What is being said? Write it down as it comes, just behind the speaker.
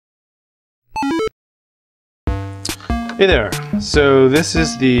Hey there, so this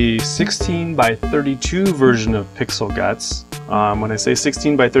is the 16 by 32 version of Pixel Guts. When I say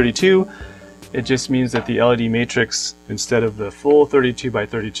 16 by 32, it just means that the LED matrix, instead of the full 32 by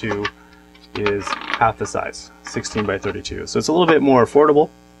 32, is half the size, 16 by 32. So it's a little bit more affordable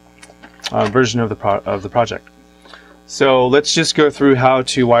version of the project. So let's just go through how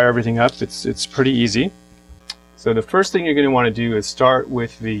to wire everything up. It's pretty easy. So the first thing you're going to want to do is start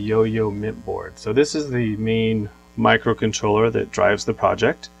with the Yo-Yo Mint board. So this is the main microcontroller that drives the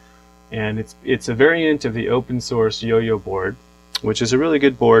project, and it's a variant of the open source Yo-Yo board, which is a really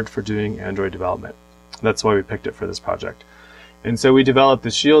good board for doing Android development. That's why we picked it for this project. And so we developed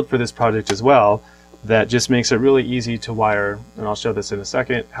the shield for this project as well that just makes it really easy to wire, and I'll show this in a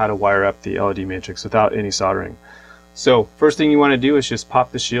second, how to wire up the LED matrix without any soldering. So first thing you want to do is just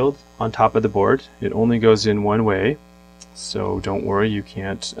pop the shield on top of the board. It only goes in one way, so don't worry, you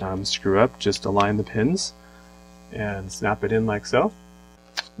can't screw up. Just align the pins and snap it in like so.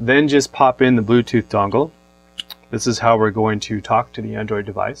 Then just pop in the Bluetooth dongle. This is how we're going to talk to the Android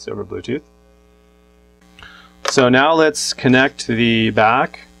device over Bluetooth. So now let's connect the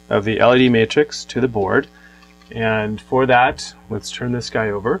back of the LED matrix to the board, and for that let's turn this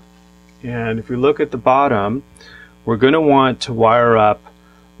guy over, and if we look at the bottom, we're going to want to wire up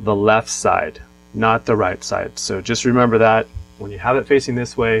the left side, not the right side. So just remember that when you have it facing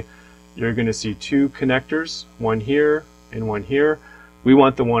this way, you're going to see two connectors, one here and one here. We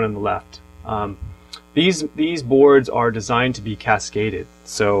want the one on the left. These boards are designed to be cascaded,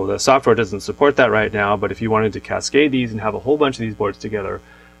 so the software doesn't support that right now, but if you wanted to cascade these and have a whole bunch of these boards together,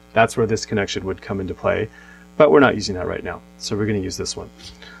 that's where this connection would come into play, but we're not using that right now, so we're going to use this one.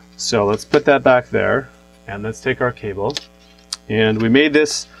 So let's put that back there, and let's take our cable, and we made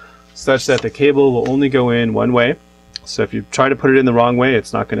this such that the cable will only go in one way. So if you try to put it in the wrong way,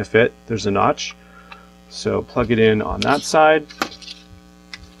 it's not going to fit. There's a notch. So plug it in on that side.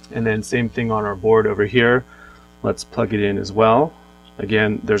 And then same thing on our board over here. Let's plug it in as well.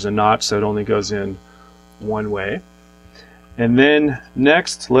 Again, there's a notch, so it only goes in one way. And then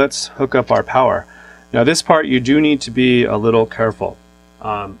next, let's hook up our power. Now this part, you do need to be a little careful.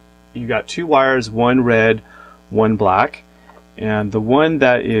 You got two wires, one red, one black. And the one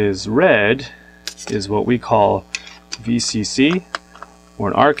that is red is what we call VCC, or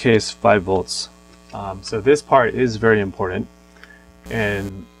in our case 5 volts. So this part is very important,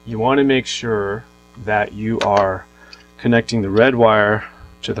 and you want to make sure that you are connecting the red wire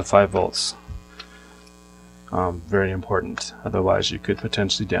to the 5 volts. Very important, otherwise you could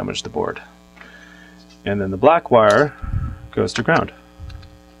potentially damage the board. And then the black wire goes to ground.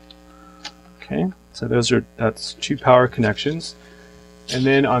 Okay, so that's two power connections. And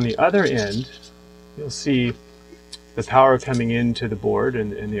then on the other end, you'll see the power coming into the board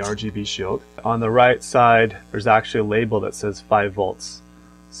and the RGB shield. On the right side, there's actually a label that says 5 volts.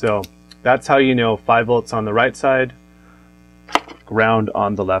 So that's how you know 5 volts on the right side, ground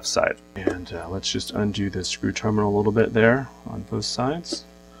on the left side. And let's just undo the screw terminal a little bit there on both sides.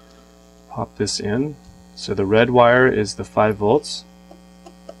 Pop this in. So the red wire is the 5 volts.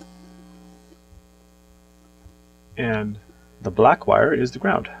 And the black wire is the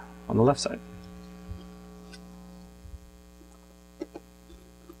ground on the left side.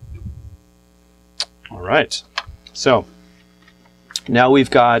 Alright, so now we've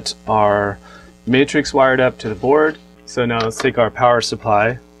got our matrix wired up to the board. So now let's take our power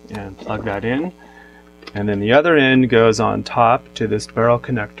supply and plug that in. And then the other end goes on top to this barrel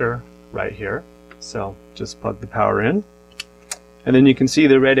connector right here. So just plug the power in. And then you can see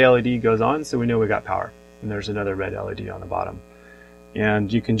the red LED goes on, so we know we got power. And there's another red LED on the bottom. And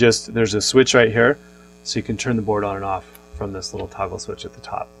you can there's a switch right here, so you can turn the board on and off from this little toggle switch at the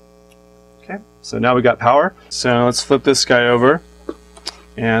top. Okay, so now we got power. So let's flip this guy over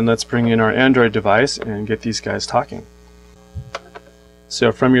and let's bring in our Android device and get these guys talking.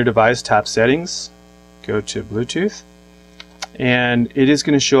 So from your device, tap settings, go to Bluetooth, and it is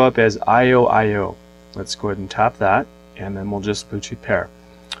going to show up as IO. Let's go ahead and tap that, and then we'll just Bluetooth pair.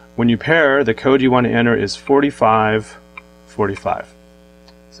 When you pair, the code you want to enter is 4545.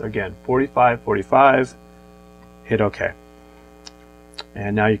 So again, 4545, hit OK.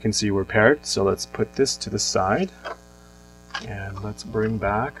 And now you can see we're paired, so let's put this to the side and let's bring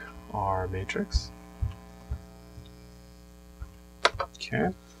back our matrix.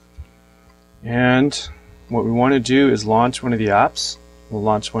 Okay. And what we want to do is launch one of the apps. We'll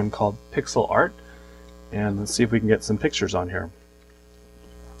launch one called Pixel Art, and let's see if we can get some pictures on here.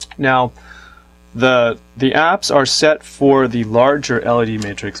 Now, the apps are set for the larger LED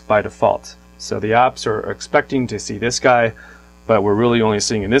matrix by default. So the apps are expecting to see this guy, but we're really only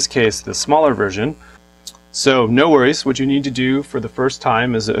seeing, in this case, the smaller version. So no worries, what you need to do for the first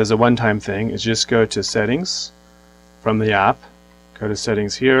time as a one-time thing is just go to Settings from the app, go to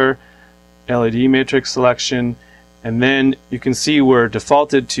Settings here, LED matrix selection, and then you can see we're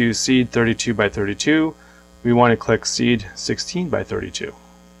defaulted to seed 32 by 32. We want to click seed 16 by 32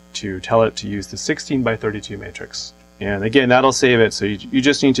 to tell it to use the 16 by 32 matrix. And again, that'll save it, so you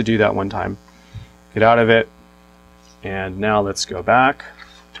just need to do that one time. Get out of it, and now let's go back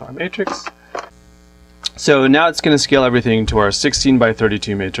to our matrix. So now it's going to scale everything to our 16 by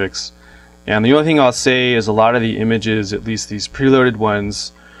 32 matrix. And the only thing I'll say is a lot of the images, at least these preloaded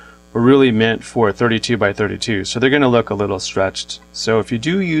ones, were really meant for 32 by 32. So they're going to look a little stretched. So if you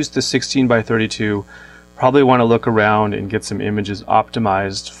do use the 16 by 32, probably want to look around and get some images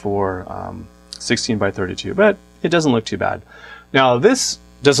optimized for 16 by 32, but it doesn't look too bad. Now this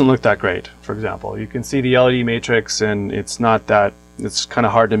doesn't look that great. For example, you can see the LED matrix and it's kind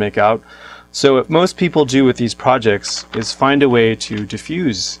of hard to make out. So what most people do with these projects is find a way to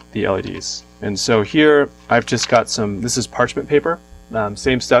diffuse the LEDs. And so here I've just got this is parchment paper,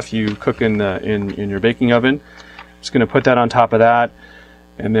 same stuff you cook in your baking oven. I'm just going to put that on top of that,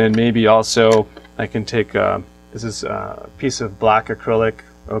 and then maybe also I can take this is a piece of black acrylic,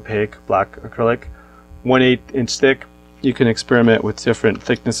 opaque black acrylic, 1/8 inch thick. You can experiment with different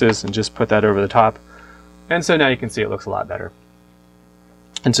thicknesses and just put that over the top. And so now you can see it looks a lot better.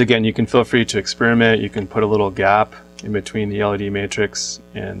 And so again, you can feel free to experiment. You can put a little gap in between the LED matrix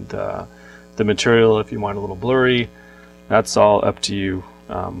and the material if you want a little blurry. That's all up to you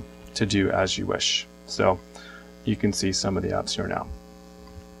to do as you wish. So you can see some of the apps here now.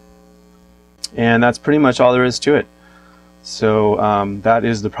 And that's pretty much all there is to it. So that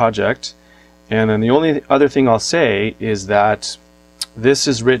is the project. And then the only other thing I'll say is that this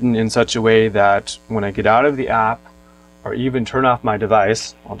is written in such a way that when I get out of the app or even turn off my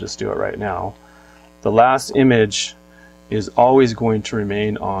device, I'll just do it right now, the last image is always going to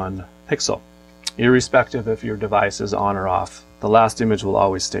remain on Pixel. Irrespective if your device is on or off, the last image will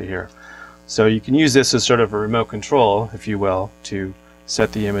always stay here. So you can use this as sort of a remote control, if you will, to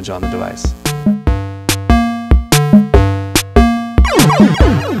set the image on the device.